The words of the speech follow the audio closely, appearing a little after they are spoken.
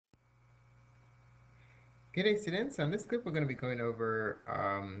Good day, students. On this clip, we're going to be going over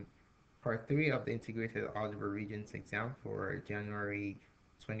part 3 of the Integrated Algebra Regents exam for January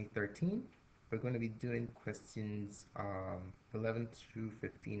 2013. We're going to be doing questions 11 through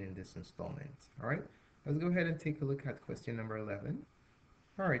 15 in this installment. All right, let's go ahead and take a look at question number 11.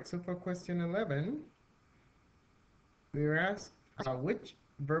 All right, so for question 11, we were asked which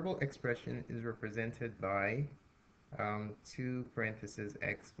verbal expression is represented by 2 parentheses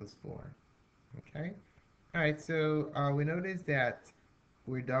x plus 4. Okay. All right, so we notice that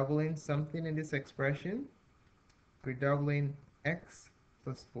we're doubling something in this expression. We're doubling x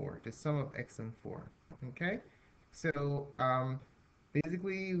plus 4, the sum of x and 4. Okay, so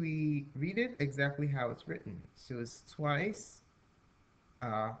basically we read it exactly how it's written. So it's twice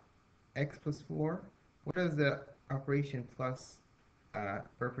uh, x plus 4. What does the operation plus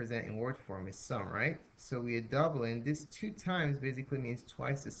represent in word form? Is sum, right? So we are doubling. This 2 times basically means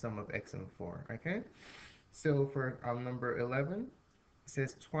twice the sum of x and 4. Okay. So for number 11, it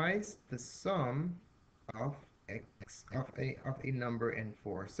says twice the sum of x of a number and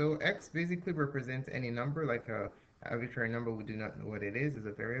 4. So x basically represents any number, like a arbitrary number we do not know what it is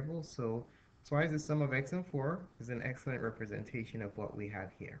a variable. So twice the sum of x and 4 is an excellent representation of what we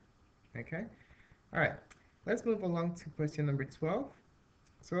have here. Okay? All right. Let's move along to question number 12.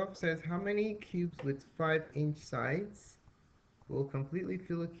 12 says how many cubes with 5-inch sides will completely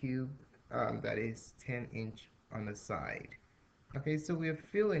fill a cube that is 10-inch on the side. Okay, so we have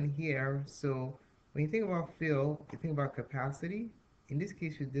fill in here. So when you think about fill, you think about capacity. In this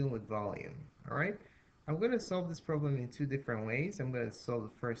case, you're dealing with volume. All right. I'm going to solve this problem in 2 different ways. I'm going to solve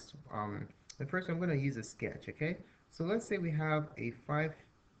the first. I'm going to use a sketch. Okay. So let's say we have a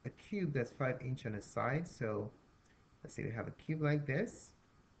cube that's 5-inch on the side. So let's say we have a cube like this,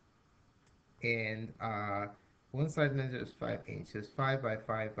 and one side measures 5 inches. So it's 5 by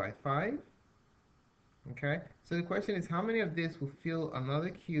 5 by 5. Okay, so the question is how many of this will fill another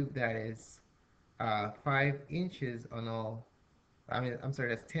cube that is 5 inches on all, I'm sorry,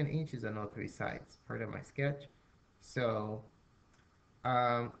 that's 10 inches on all 3 sides, part of my sketch. So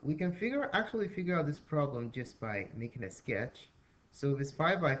we can actually figure out this problem just by making a sketch. So if it's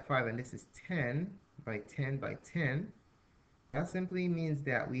 5 by 5 and this is 10 by 10 by 10, that simply means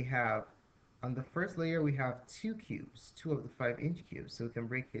that we have, on the first layer, we have 2 cubes, 2 of the 5-inch cubes. So we can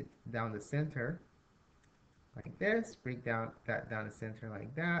break it down the center like this, break down that down the center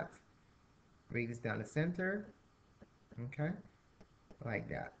like that, break this down the center, okay, like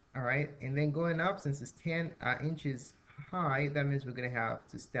that. All right, and then going up, since it's 10 inches high, that means we're gonna have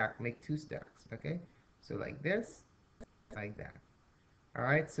to make 2 stacks, okay? So like this, like that. All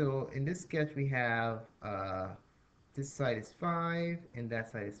right, so in this sketch we have this side is 5, and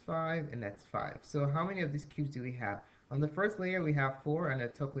that side is 5, and that's 5. So how many of these cubes do we have? On the first layer we have 4, and the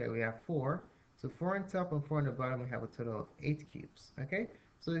top layer we have 4. So 4 on top and 4 on the bottom, we have a total of 8 cubes, okay?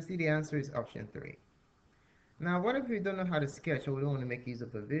 So you see the answer is option 3. Now, what if we don't know how to sketch or we don't want to make use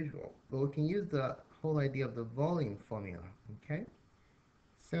of a visual? Well, we can use the whole idea of the volume formula, okay?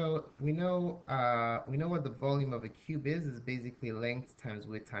 So we know what the volume of a cube is basically length times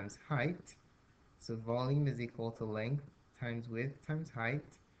width times height. So volume is equal to length times width times height.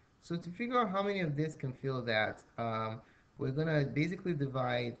 So to figure out how many of this can fill that, we're gonna basically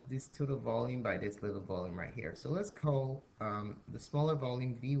divide this total volume by this little volume right here. So let's call the smaller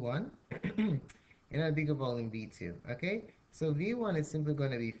volume V1 and a bigger volume V2, okay? So V1 is simply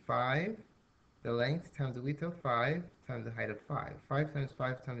gonna be 5, the length times the width of 5 times the height of 5. 5 times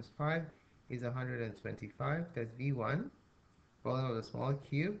 5 times 5 is 125, that's V1, volume of the smaller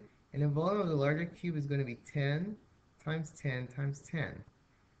cube. And the volume of the larger cube is going to be 10 times 10 times 10,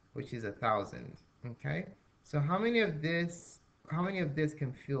 which is 1,000. Okay? So how many of this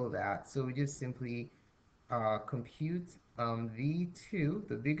can fill that? So we just simply compute V2,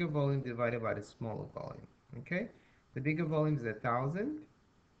 the bigger volume divided by the smaller volume. Okay? The bigger volume is 1,000.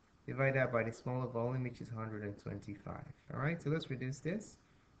 Divide that by the smaller volume, which is 125. All right, so let's reduce this.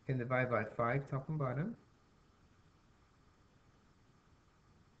 You can divide by 5, top and bottom.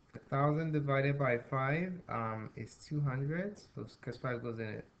 1,000 divided by 5 is 200. So because 5 goes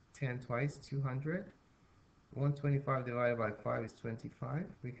in 10 twice, 200. 125 divided by 5 is 25.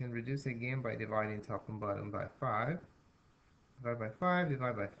 We can reduce again by dividing top and bottom by 5. Divide by 5,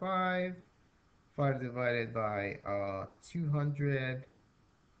 divide by 5. 5 divided by 200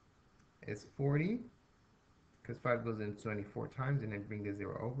 is 40. Because 5 goes in 24 times and then bring the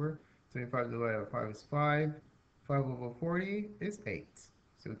 0 over. 25 divided by 5 is 5. 5 over 40 is 8.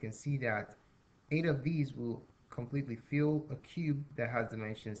 So we can see that 8 of these will completely fill a cube that has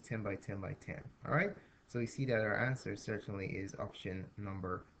dimensions 10 by 10 by 10. All right, so we see that our answer certainly is option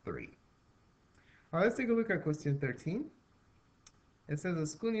number 3. Let's take a look at question 13. It says the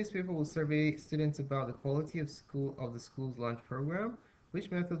school newspaper will survey students about the quality of the school's lunch program. Which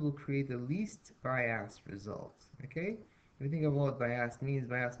method will create the least biased results? Okay. If you think of what bias means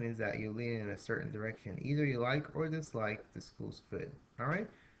that you lean in a certain direction. Either you like or dislike the school's food. All right.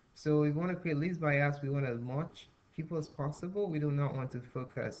 So we want to create least bias. We want as much people as possible. We do not want to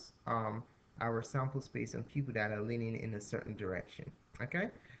focus our sample space on people that are leaning in a certain direction. Okay.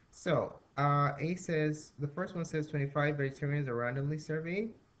 So, A says, the first one says 25 vegetarians are randomly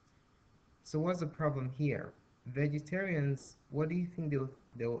surveyed. So what's the problem here? Vegetarians, what do you think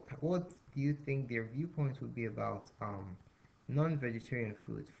what do you think their viewpoints would be about non-vegetarian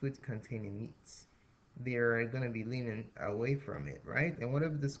foods containing meats? They're going to be leaning away from it, right? And what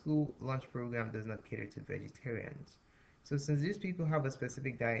if the school lunch program does not cater to vegetarians? So since these people have a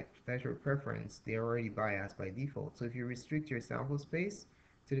specific dietary preference, they're already biased by default. So if you restrict your sample space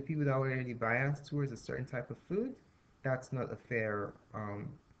to the people that are already biased towards a certain type of food, that's not a fair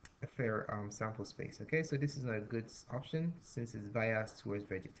sample space. Okay, so this is not a good option since it's biased towards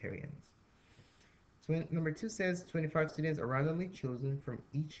vegetarians. So number 2 says 25 students are randomly chosen from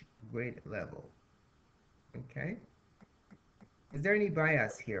each grade level. Okay, is there any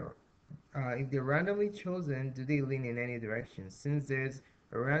bias here? If they're randomly chosen, do they lean in any direction? Since there's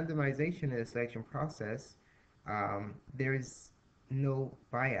a randomization in the selection process, there is no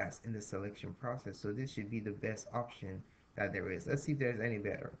bias in the selection process. So this should be the best option that there is. Let's see if there's any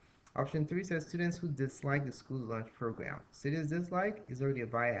better. Option 3 says students who dislike the school lunch program. Students dislike is already a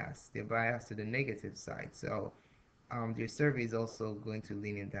bias. They're biased to the negative side. So their survey is also going to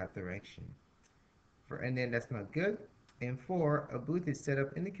lean in that direction. And then that's not good. And 4, a booth is set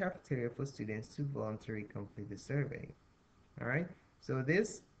up in the cafeteria for students to voluntarily complete the survey. All right. So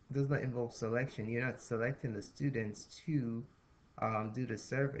this does not involve selection. You're not selecting the students to do the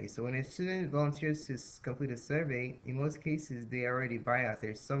survey. So when a student volunteers to complete a survey, in most cases they are already biased.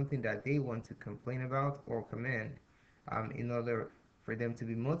 There's something that they want to complain about or commend in order for them to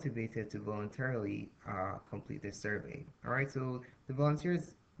be motivated to voluntarily complete the survey. All right. So the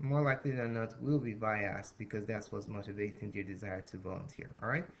volunteers more likely than not will be biased because that's what's motivating their desire to volunteer. All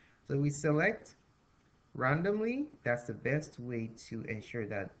right. So we select randomly. That's the best way to ensure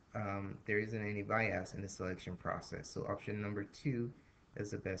that there isn't any bias in the selection process. So option number 2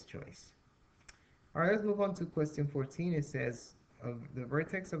 is the best choice. All right, let's move on to question 14. It says, of the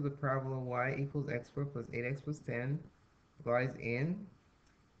vertex of the parabola y equals x4 plus 8x plus 10 lies in.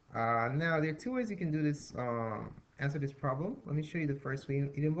 Now, there are two ways you can do this, answer this problem. Let me show you the first way.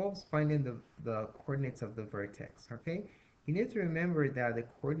 It involves finding the coordinates of the vertex, okay? You need to remember that the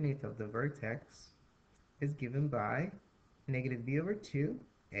coordinate of the vertex is given by negative b over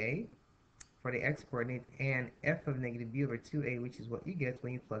 2a for the x coordinate and f of negative b over 2a, which is what you get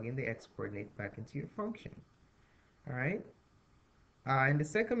when you plug in the x coordinate back into your function. All right. And the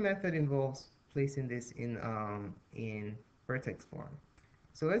second method involves placing this in vertex form.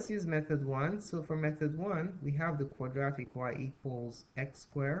 So let's use method 1. So for method 1, we have the quadratic y equals x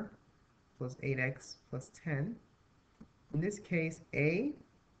squared plus 8x plus 10. In this case, a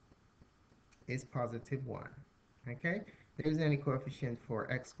is positive 1. Okay? There isn't any coefficient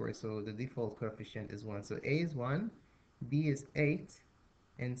for x squared, so the default coefficient is 1. So a is 1, b is 8,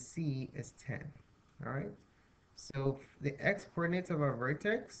 and c is 10. All right? So the x coordinates of our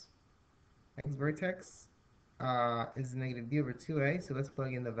vertex, x vertex, is negative b over 2a. So let's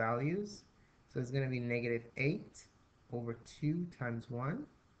plug in the values. So it's going to be negative 8 over 2 times 1,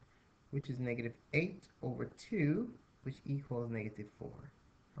 which is negative 8 over 2, which equals negative 4.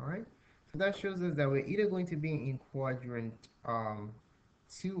 All right? So that shows us that we're either going to be in quadrant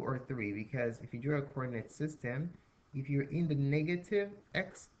 2 or 3, because if you draw a coordinate system, if you're in the negative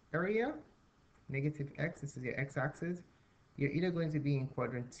x area, negative x, this is your x-axis, you're either going to be in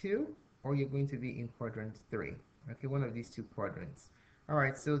quadrant 2 or you're going to be in quadrant 3. Okay, one of these two quadrants. All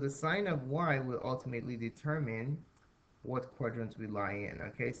right, so the sign of y will ultimately determine what quadrants we lie in.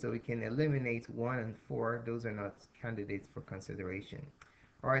 Okay, so we can eliminate 1 and 4. Those are not candidates for consideration.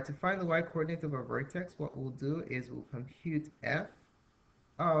 All right, to find the y-coordinate of a vertex, what we'll do is we'll compute f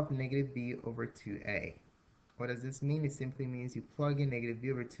of negative b over 2a. What does this mean? It simply means you plug in negative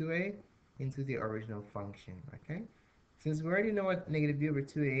b over 2a into the original function, okay? Since we already know what negative b over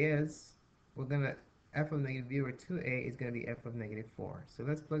 2a is, we're going to, f of negative b over 2a is going to be f of negative 4. So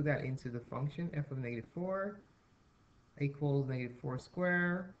let's plug that into the function. F of negative 4 equals negative 4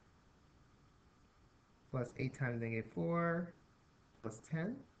 squared plus 8 times negative 4 plus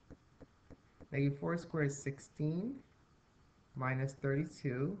 10. Negative 4 squared is 16 minus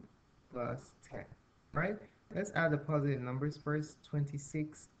 32 plus 10, right? Let's add the positive numbers first.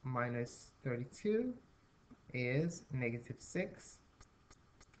 26 minus 32 is negative 6.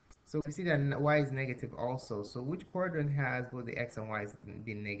 So we see that y is negative also. So which quadrant has both the x and y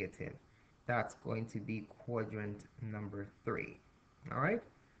being negative? That's going to be quadrant number 3. All right?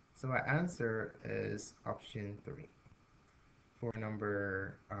 So our answer is option 3 for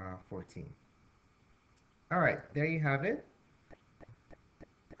number 14. All right, there you have it.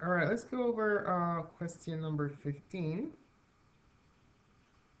 All right, let's go over question number 15.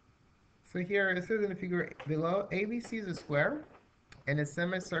 So here it says in the figure below, ABC is a square and a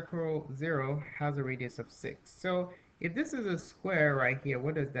semicircle 0 has a radius of 6. So if this is a square right here,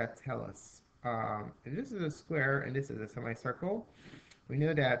 what does that tell us? If this is a square and this is a semicircle, we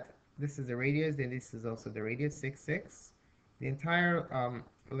know that this is the radius, and this is also the radius, 6, 6. The entire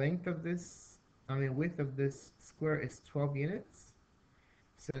length of this, width of this square is 12 units.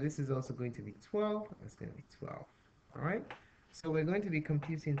 So this is also going to be 12. It's going to be 12. All right? So we're going to be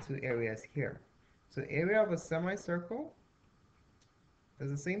computing two areas here. So area of a semicircle is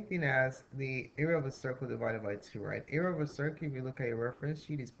the same thing as the area of a circle divided by 2, right? Area of a circle, if you look at your reference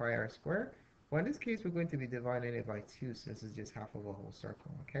sheet, is pi r squared. Well, in this case, we're going to be dividing it by 2 since it's just half of a whole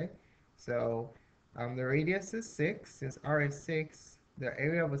circle, okay? So the radius is 6. Since r is 6, the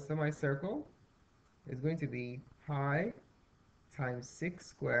area of a semicircle is going to be pi times 6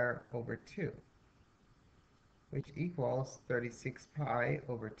 squared over 2, which equals 36 pi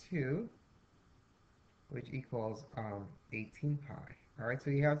over 2, which equals 18 pi. All right, so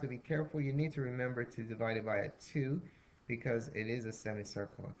you have to be careful. You need to remember to divide it by a 2 because it is a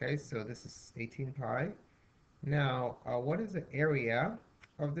semicircle. Okay, so this is 18 pi. Now, what is the area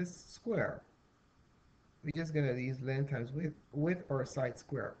of this square? We're just going to use length times width or side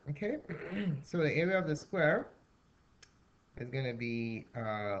square. Okay, so the area of the square is going to be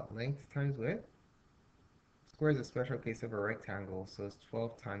length times width. Square is a special case of a rectangle, so it's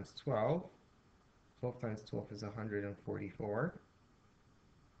 12 times 12. 12 times 12 is 144.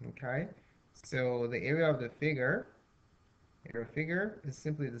 Okay, so the area of the figure is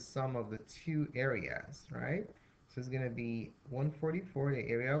simply the sum of the two areas, right? So it's going to be 144, the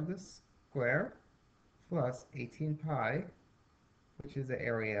area of the square, plus 18 pi, which is the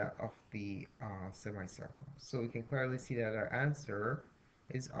area of the semicircle. So we can clearly see that our answer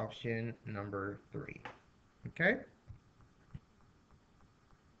is option number 3. Okay?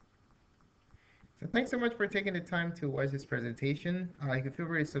 So thanks so much for taking the time to watch this presentation. You can feel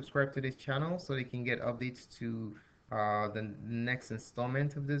free to subscribe to this channel so you can get updates to the next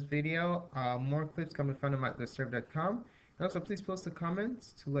installment of this video. More clips can be found on mytheserve.com. And also, please post a comment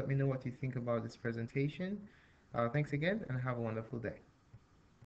to let me know what you think about this presentation. Thanks again, and have a wonderful day.